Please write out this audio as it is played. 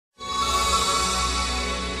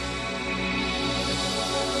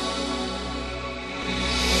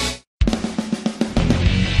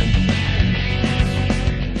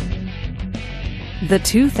the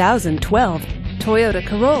 2012 Toyota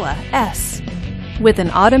Corolla S. With an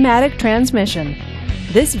automatic transmission,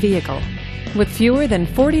 this vehicle, with fewer than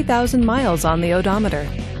 40,000 miles on the odometer,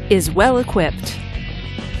 is well equipped.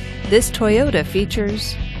 This Toyota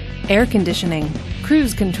features air conditioning,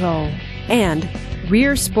 cruise control, and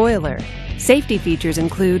rear spoiler. Safety features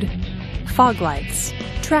include fog lights,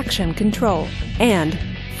 traction control, and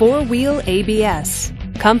four-wheel ABS.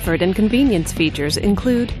 Comfort and convenience features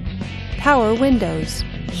include power windows,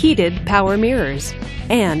 heated power mirrors,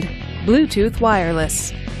 and Bluetooth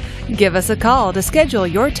wireless. Give us a call to schedule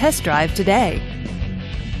your test drive today.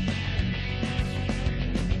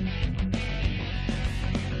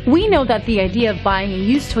 We know that the idea of buying a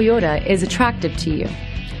used Toyota is attractive to you.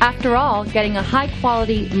 After all, getting a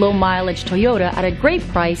high-quality, low-mileage Toyota at a great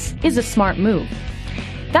price is a smart move.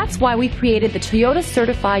 That's why we created the Toyota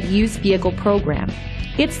Certified Used Vehicle Program.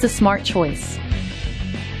 It's the smart choice.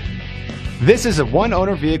 This is a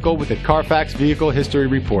one-owner vehicle with a Carfax Vehicle History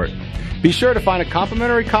Report. Be sure to find a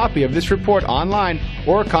complimentary copy of this report online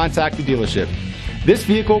or contact the dealership. This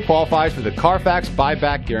vehicle qualifies for the Carfax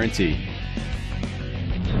Buyback Guarantee.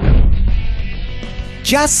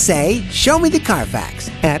 Just say, "Show me the Carfax"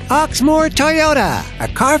 at Oxmoor Toyota, a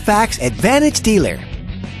Carfax Advantage dealer.